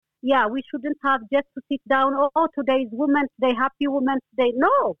we shouldn't have just to sit down. Oh, today's Women's Day, happy Women's Day.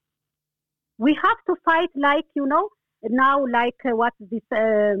 No, we have to fight like now, like what's this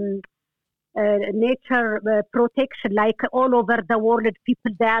nature protection, like all over the world,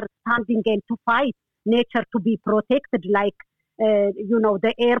 people they are standing and to fight nature to be protected, like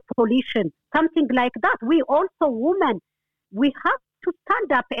the air pollution, something like that. We also women, we have to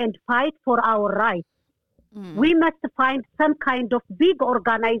stand up and fight for our rights. We must find some kind of big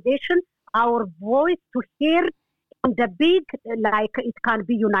organization, our voice to hear in the big, like it can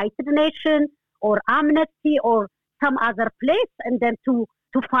be United Nations or Amnesty or some other place, and then to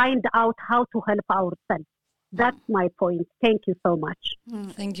find out how to help ourselves. That's my point. Thank you so much.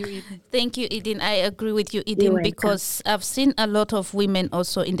 Thank you, Eden. Thank you, Eden. I agree with you, Eden, because I've seen a lot of women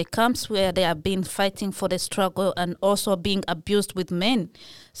also in the camps where they have been fighting for the struggle and also being abused with men.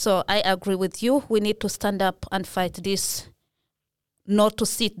 So I agree with you. We need to stand up and fight this, not to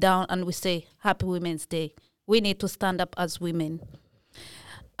sit down and we say, Happy Women's Day. We need to stand up as women.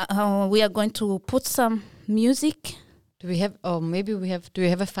 We are going to put some music. Do we have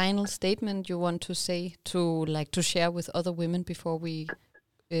a final statement you want to say to share with other women before we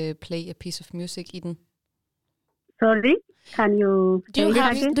play a piece of music, Eden? Sorry, can you? Do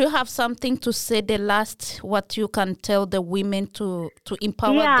you have something to say? The last, what you can tell the women to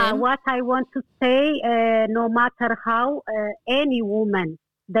empower them? Yeah, what I want to say, no matter how, any woman,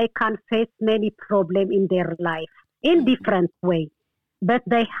 they can face many problems in their life in different ways, but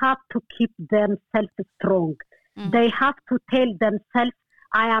they have to keep themselves strong. They have to tell themselves,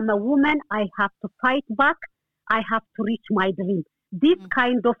 I am a woman, I have to fight back, I have to reach my dream. This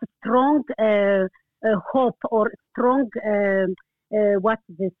kind of strong hope or strong, what's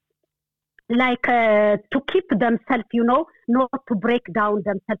this? Like to keep themselves, not to break down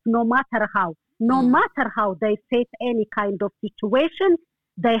themselves, no matter how. No matter how they face any kind of situation,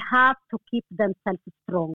 they have to keep themselves strong.